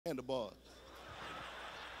handlebars.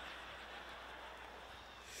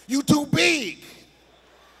 You too big.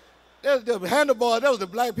 That's the handlebars. That was the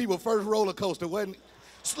black people's first roller coaster, wasn't it?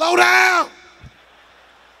 Slow down.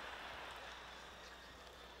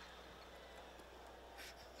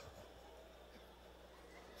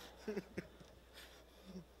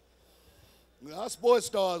 Our sports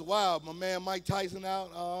stars, wow. My man Mike Tyson out.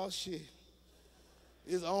 Oh, shit.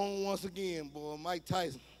 It's on once again, boy. Mike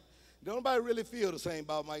Tyson. Don't nobody really feel the same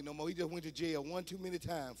about Mike no more. He just went to jail one too many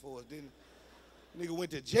times for us, didn't he? Nigga went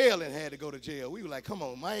to jail and had to go to jail. We were like, come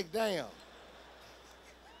on, Mike, damn.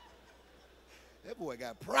 That boy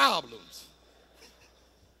got problems.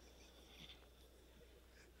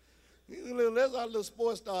 That's our little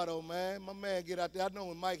sports star, though, man. My man get out there. I know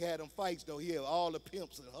when Mike had them fights, though, he had all the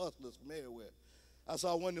pimps and hustlers from everywhere. I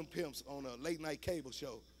saw one of them pimps on a late-night cable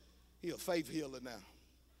show. He a faith healer now.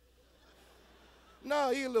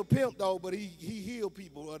 No, he a little pimp, though, but he heal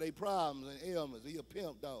people or their problems and ailments. He a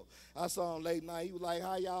pimp, though. I saw him late night. He was like,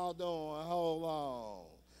 how y'all doing? Hold on.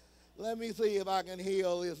 Let me see if I can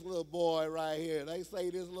heal this little boy right here. They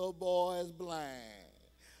say this little boy is blind.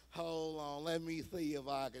 Hold on. Let me see if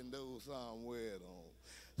I can do something with him.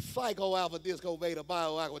 Psycho Alpha Disco Beta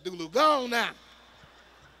Bio Aqua Dulu. Go on now.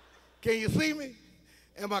 Can you see me?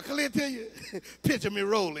 Am I clear to you? Picture me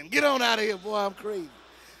rolling. Get on out of here, boy. I'm crazy.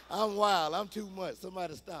 I'm wild. I'm too much.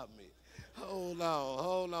 Somebody stop me. Hold on.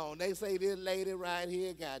 Hold on. They say this lady right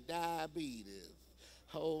here got diabetes.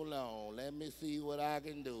 Hold on. Let me see what I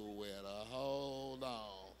can do with her. Hold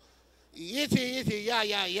on. Itchy, itchy,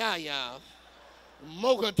 ya.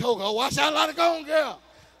 Mocha toka. Watch out, lot of gone, girl.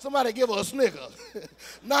 Somebody give her a snicker.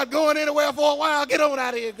 Not going anywhere for a while. Get on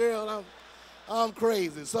out of here, girl. I'm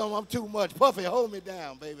crazy. I'm too much. Puffy, hold me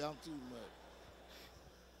down, baby. I'm too much.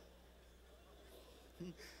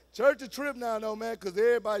 Church a trip now, though, man, because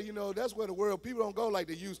everybody, that's where the world, people don't go like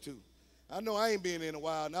they used to. I know I ain't been in a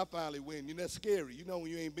while, and I finally went. That's scary. You know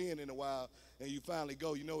when you ain't been in a while and you finally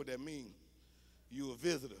go, you know what that means. You a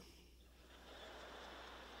visitor.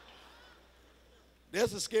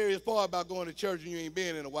 That's the scariest part about going to church and you ain't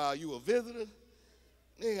been in a while. You a visitor.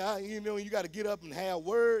 You got to get up and have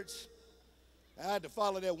words. I had to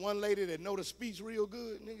follow that one lady that know the speech real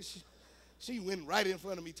good. Nigga, she went right in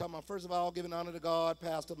front of me talking about, first of all, giving honor to God,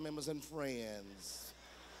 pastor, members, and friends.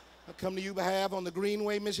 I come to you behalf on the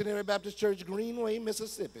Greenway Missionary Baptist Church, Greenway,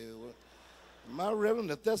 Mississippi. My Reverend,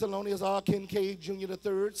 the Thessalonians R. Kincaid Jr.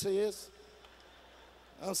 III says,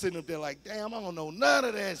 I'm sitting up there like, damn, I don't know none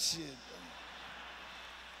of that shit.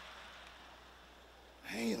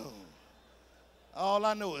 Damn. All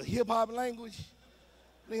I know is hip-hop language.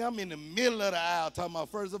 I'm in the middle of the aisle talking about,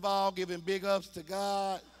 first of all, giving big ups to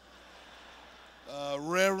God.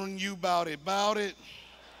 Reverend, you bout it.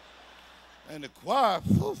 And the choir,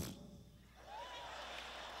 poof.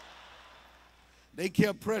 They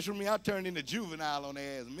kept pressuring me. I turned into juvenile on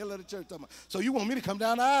their ass, middle of the church talking about, so you want me to come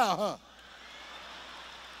down the aisle, huh?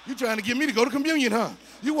 You trying to get me to go to communion, huh?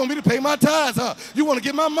 You want me to pay my tithes, huh? You want to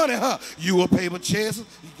get my money, huh? You a paper chase,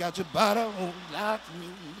 you got your body on like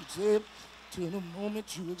music till the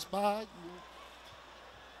moment you expire.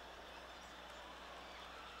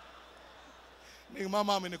 Nigga, my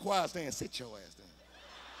mom in the choir saying, sit your ass down.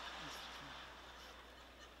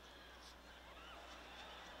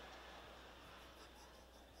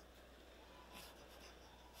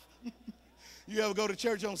 You ever go to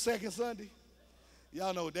church on second Sunday?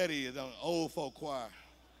 Y'all know what that is, an old folk choir.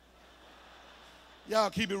 Y'all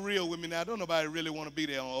keep it real with me now. Don't nobody really want to be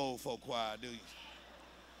there on old folk choir, do you?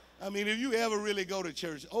 I mean, if you ever really go to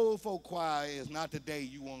church, old folk choir is not the day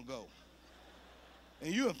you want to go.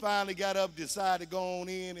 And you have finally got up, decided to go on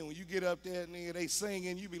in, and when you get up there, nigga, they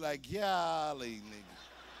singing, you be like, golly, nigga.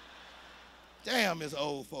 Damn, it's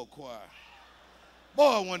old folk choir. Boy,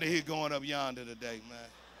 I wonder who's going up yonder today, man.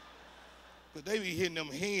 Because they be hitting them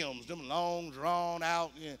hymns, them long, drawn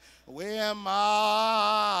out, we're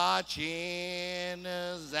marching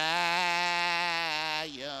to Zion,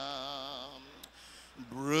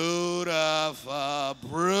 brood of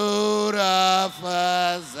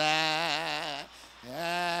Zion,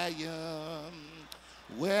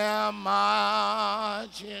 we're marching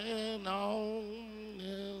on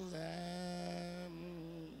to Zion,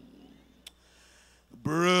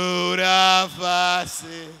 brood of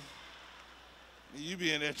Zion. You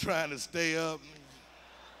be in there trying to stay up.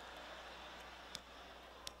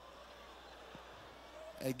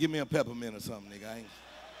 Hey, give me a peppermint or something, nigga.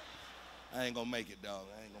 I ain't gonna make it, dog.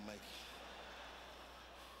 I ain't gonna make it.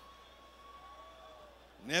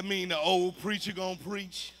 And that mean the old preacher gonna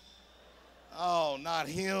preach? Oh, not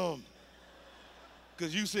him.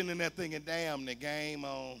 Because you sitting in there thinking, damn, the game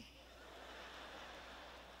on.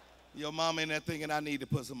 Your mama in there thinking I need to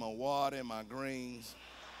put some more water in my greens.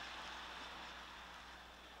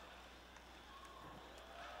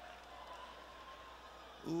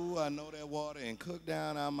 Ooh, I know that water and cook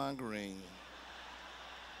down on my greens.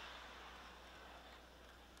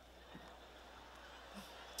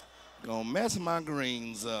 Gonna mess my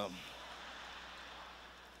greens up.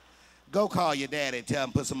 Go call your daddy and tell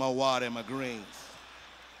him put some more water in my greens.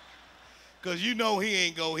 Because you know he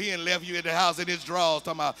ain't go. He ain't left you at the house in his drawers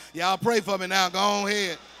talking about, y'all pray for me now, go on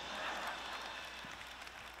ahead.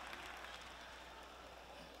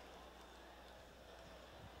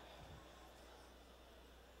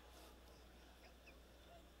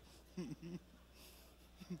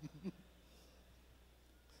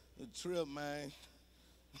 The trip, man.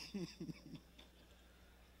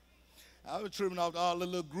 I was tripping off all the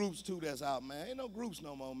little groups, too, that's out, man. Ain't no groups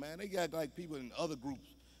no more, man. They got, like, people in other groups.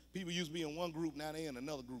 People used to be in one group, now they in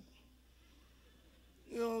another group.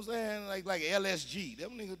 You know what I'm saying? Like LSG.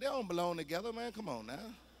 Them niggas, they don't belong together, man. Come on now.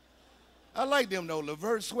 I like them, though,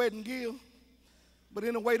 Levert, Sweat, and Gill. But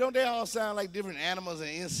in a way, don't they all sound like different animals and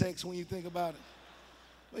insects when you think about it?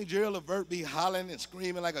 I mean, Gerald Levert be hollering and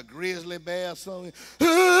screaming like a grizzly bear or something.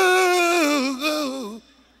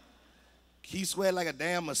 Keith Sweat like a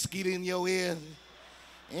damn mosquito in your ear.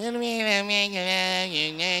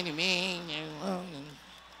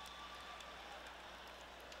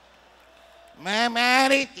 My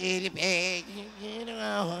body did it back.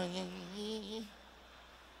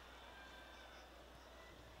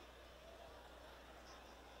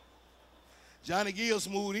 Johnny Gill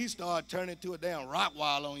smooth, he started turning to a damn rock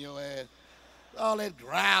wall on your ass. All that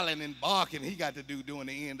growling and barking he got to do during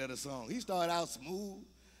the end of the song. He started out smooth.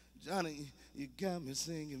 Johnny, you got me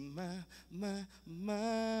singing my.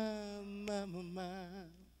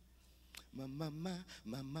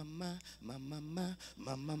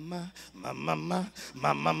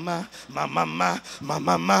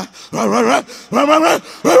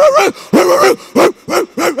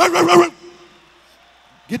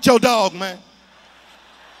 Get your dog, man.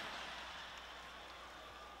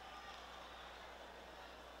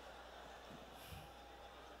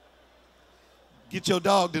 Get your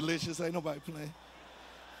dog, Delicious. Ain't nobody playing.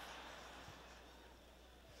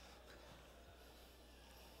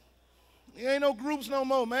 There ain't no groups no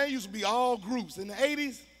more, man. It used to be all groups. In the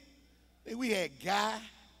 80s, we had Guy,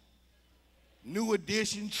 New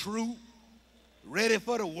Edition, Troop, Ready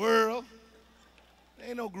for the World. There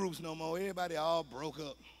ain't no groups no more. Everybody all broke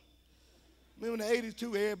up. Remember in the 80s,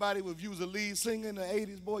 too, everybody would use a lead singer in the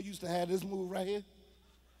 80s. Boy, used to have this move right here.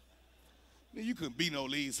 Man, you couldn't be no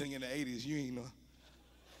lead singer in the 80s. You ain't know.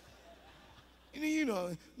 You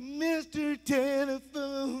know, Mr.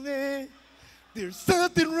 Telephone Man, there's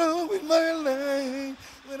something wrong with my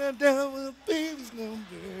life. When I'm down with a baby's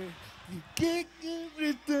number, you get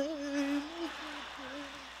every time.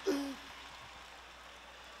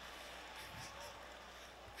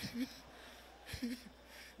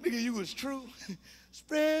 Nigga, you was true.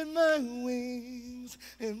 Spread my wings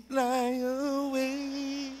and fly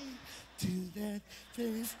away to that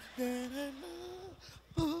place that I know.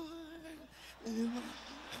 Boy,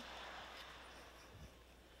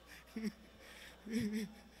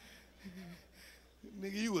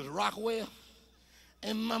 nigga, you was Rockwell.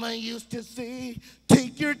 And mama used to say,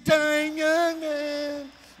 take your time, young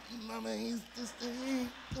man. Mama used to say,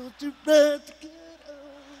 don't you rush to get on.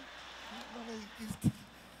 Mama used to...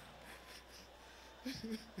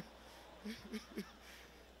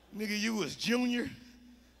 Nigga, you was Junior.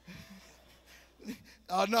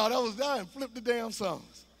 Oh, no, that was dying. Flip the damn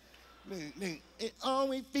songs. Nigga, it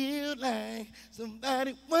always feels like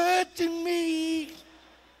somebody watching me.